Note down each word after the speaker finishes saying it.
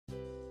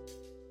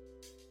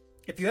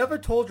If you ever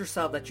told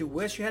yourself that you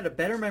wish you had a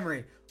better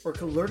memory or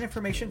could learn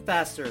information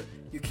faster,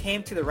 you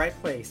came to the right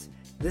place.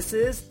 This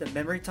is the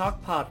Memory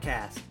Talk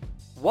Podcast.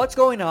 What's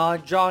going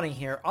on? Johnny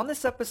here. On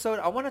this episode,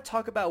 I want to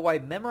talk about why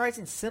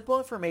memorizing simple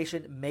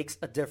information makes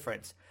a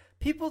difference.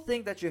 People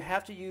think that you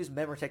have to use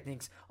memory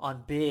techniques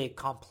on big,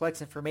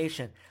 complex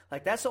information.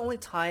 Like that's the only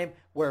time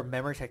where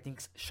memory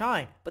techniques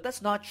shine. But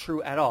that's not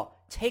true at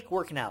all. Take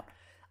working out.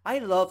 I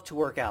love to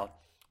work out.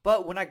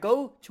 But when I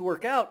go to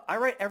work out, I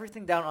write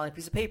everything down on a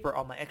piece of paper,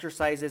 all my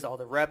exercises, all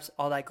the reps,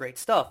 all that great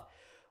stuff.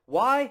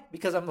 Why?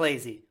 Because I'm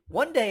lazy.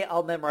 One day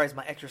I'll memorize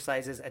my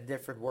exercises and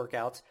different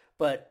workouts,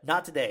 but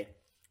not today.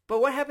 But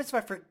what happens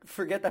if I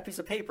forget that piece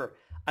of paper?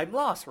 I'm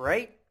lost,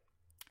 right?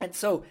 And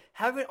so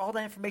having all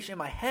that information in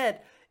my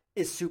head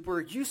is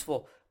super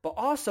useful. But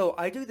also,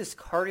 I do this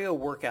cardio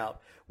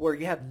workout where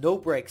you have no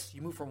breaks.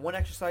 You move from one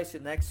exercise to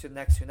the next, to the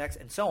next, to the next,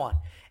 and so on.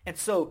 And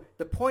so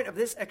the point of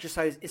this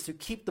exercise is to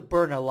keep the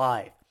burn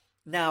alive.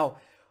 Now,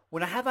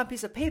 when I have on a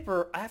piece of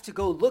paper, I have to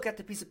go look at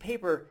the piece of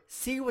paper,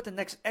 see what the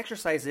next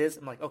exercise is.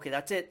 I'm like, okay,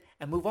 that's it,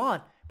 and move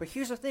on. But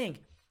here's the thing.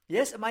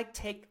 Yes, it might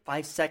take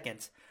 5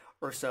 seconds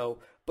or so,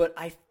 but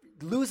I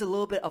lose a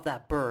little bit of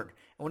that burn.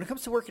 And when it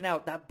comes to working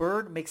out, that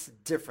burn makes a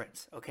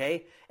difference,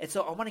 okay? And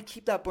so I want to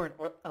keep that burn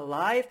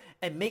alive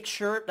and make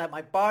sure that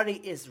my body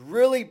is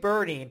really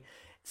burning.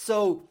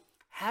 So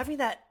having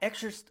that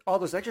all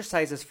those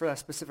exercises for that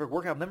specific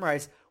workout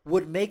memorized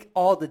would make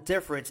all the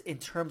difference in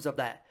terms of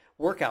that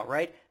workout,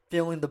 right?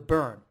 Feeling the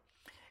burn.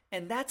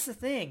 And that's the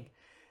thing.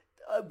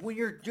 When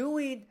you're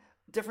doing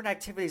different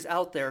activities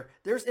out there,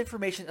 there's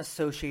information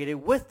associated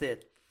with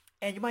it.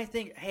 And you might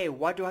think, hey,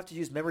 why do I have to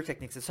use memory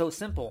techniques? It's so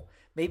simple.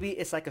 Maybe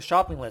it's like a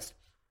shopping list.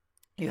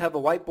 You have a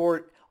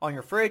whiteboard on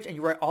your fridge and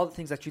you write all the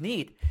things that you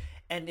need.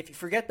 And if you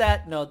forget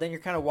that, then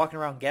you're kind of walking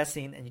around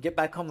guessing and you get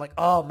back home like,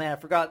 oh man, I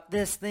forgot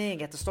this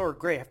thing at the store.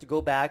 Great, I have to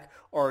go back,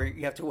 or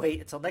you have to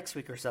wait until next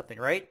week or something,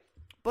 right?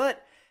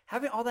 But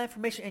having all that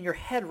information in your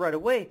head right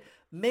away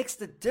makes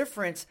the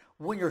difference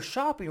when you're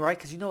shopping, right?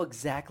 Because you know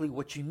exactly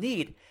what you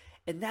need.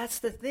 And that's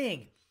the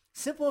thing.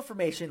 Simple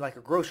information like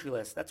a grocery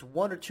list, that's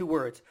 1 or 2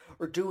 words,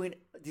 or doing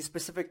these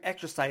specific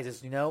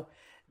exercises,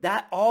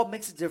 that all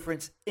makes a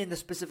difference in the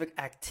specific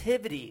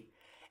activity.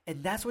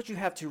 And that's what you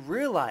have to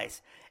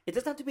realize. It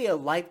doesn't have to be a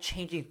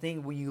life-changing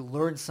thing when you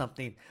learn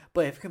something,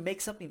 but if it can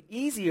make something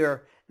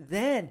easier,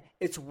 then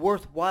it's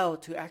worthwhile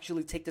to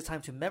actually take the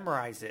time to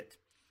memorize it.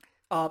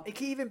 It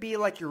can even be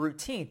like your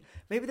routine.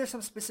 Maybe there's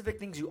some specific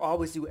things you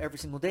always do every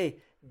single day.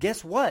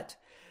 Guess what?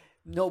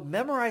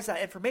 Memorize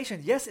that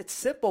information. Yes, it's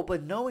simple,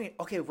 but knowing,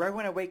 okay, right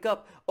when I wake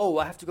up,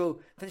 I have to go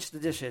finish the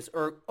dishes,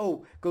 or,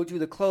 go do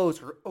the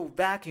clothes, or,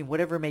 vacuum,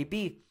 whatever it may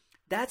be.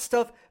 That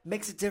stuff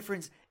makes a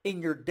difference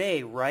in your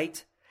day,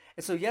 right?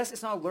 And so, yes,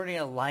 it's not learning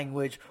a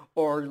language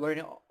or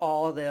learning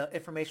all the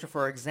information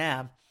for an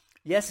exam.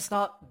 Yes, it's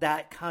not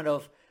that kind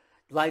of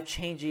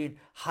life-changing,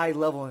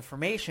 high-level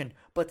information,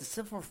 but the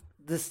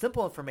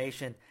simple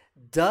information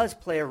does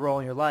play a role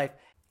in your life.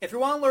 If you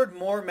want to learn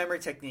more memory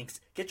techniques,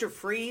 get your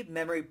free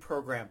memory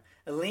program.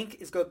 A link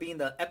is going to be in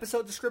the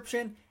episode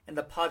description and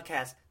the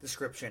podcast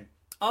description.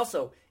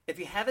 Also, if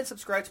you haven't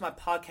subscribed to my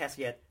podcast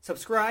yet,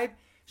 subscribe,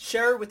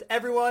 share it with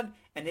everyone,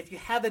 and if you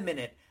have a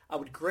minute, I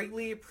would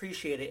greatly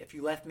appreciate it if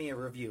you left me a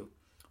review.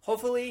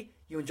 Hopefully,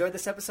 you enjoyed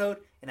this episode,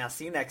 and I'll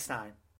see you next time.